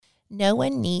no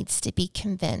one needs to be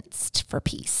convinced for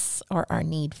peace or our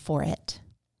need for it.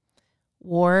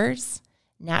 Wars,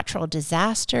 natural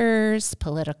disasters,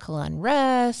 political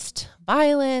unrest,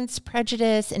 violence,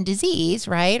 prejudice, and disease,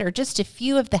 right, are just a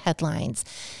few of the headlines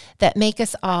that make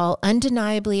us all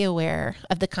undeniably aware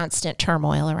of the constant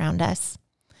turmoil around us.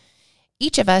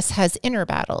 Each of us has inner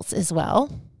battles as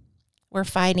well. We're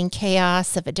fighting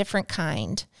chaos of a different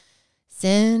kind: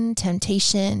 sin,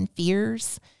 temptation,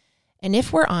 fears. And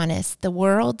if we're honest, the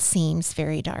world seems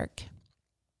very dark.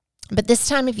 But this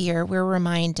time of year, we're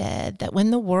reminded that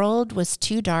when the world was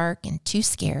too dark and too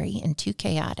scary and too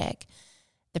chaotic,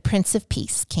 the Prince of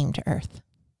Peace came to earth.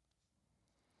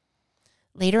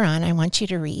 Later on, I want you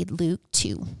to read Luke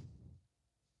 2.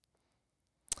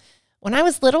 When I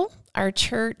was little, our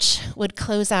church would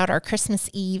close out our Christmas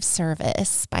Eve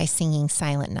service by singing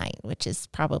Silent Night, which is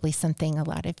probably something a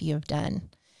lot of you have done.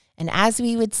 And as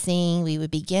we would sing, we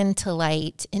would begin to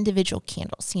light individual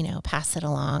candles, pass it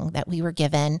along, that we were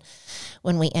given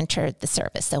when we entered the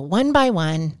service. So one by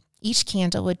one, each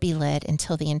candle would be lit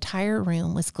until the entire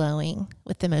room was glowing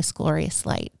with the most glorious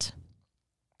light.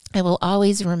 I will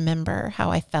always remember how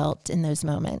I felt in those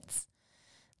moments.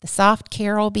 The soft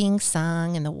carol being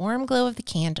sung and the warm glow of the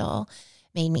candle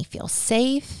made me feel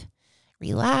safe,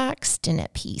 relaxed, and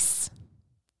at peace.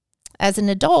 As an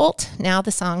adult, now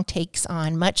the song takes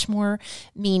on much more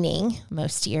meaning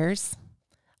most years.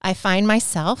 I find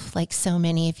myself, like so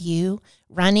many of you,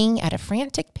 running at a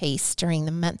frantic pace during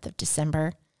the month of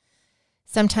December.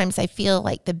 Sometimes I feel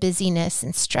like the busyness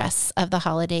and stress of the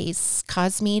holidays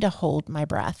cause me to hold my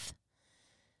breath.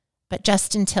 But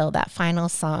just until that final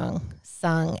song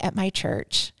sung at my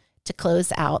church to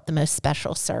close out the most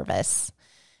special service.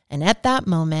 And at that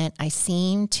moment, I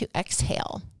seem to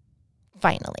exhale,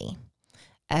 finally,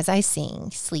 as I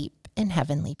sing Sleep in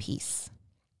Heavenly Peace.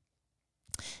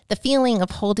 The feeling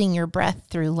of holding your breath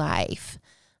through life,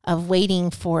 of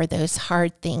waiting for those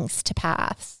hard things to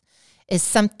pass, is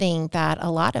something that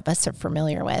a lot of us are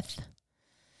familiar with.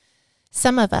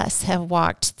 Some of us have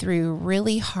walked through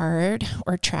really hard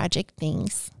or tragic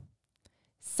things.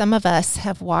 Some of us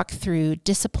have walked through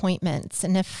disappointments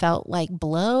and have felt like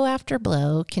blow after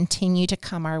blow continue to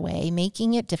come our way,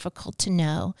 making it difficult to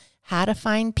know how to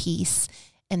find peace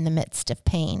in the midst of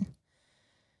pain.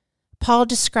 Paul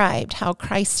described how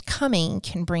Christ's coming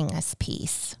can bring us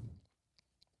peace.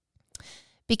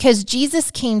 Because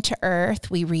Jesus came to earth,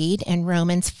 we read in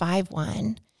Romans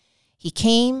 5:1, he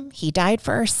came, he died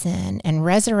for our sin, and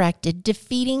resurrected,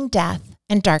 defeating death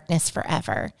and darkness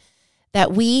forever,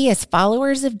 that we as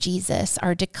followers of Jesus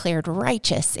are declared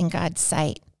righteous in God's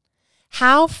sight.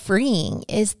 How freeing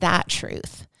is that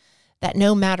truth? That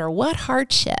no matter what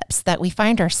hardships that we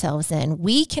find ourselves in,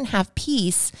 we can have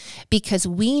peace because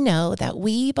we know that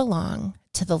we belong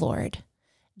to the Lord.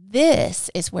 This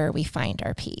is where we find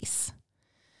our peace.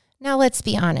 Now let's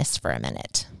be honest for a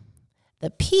minute.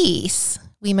 The peace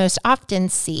we most often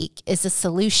seek is a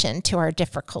solution to our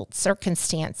difficult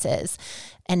circumstances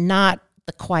and not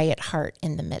the quiet heart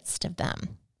in the midst of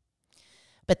them.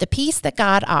 But the peace that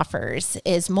God offers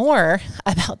is more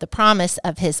about the promise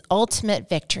of his ultimate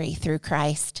victory through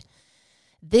Christ.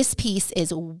 This peace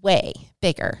is way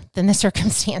bigger than the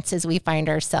circumstances we find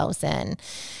ourselves in.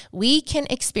 We can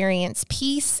experience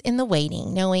peace in the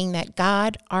waiting, knowing that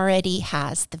God already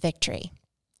has the victory.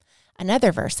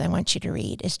 Another verse I want you to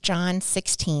read is John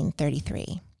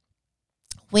 16:33.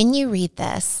 When you read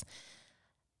this,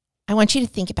 I want you to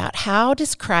think about how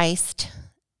does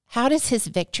his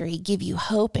victory give you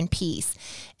hope and peace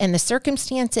in the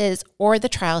circumstances or the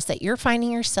trials that you're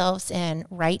finding yourselves in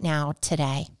right now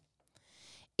today?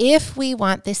 If we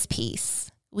want this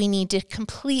peace, we need to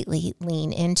completely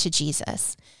lean into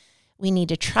Jesus. We need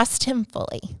to trust him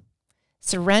fully.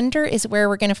 Surrender is where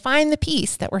we're going to find the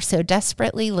peace that we're so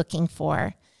desperately looking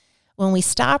for. When we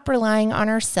stop relying on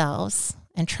ourselves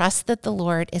and trust that the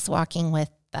Lord is walking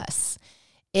with us,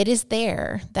 it is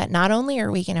there that not only are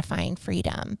we going to find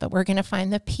freedom, but we're going to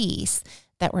find the peace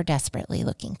that we're desperately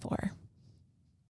looking for.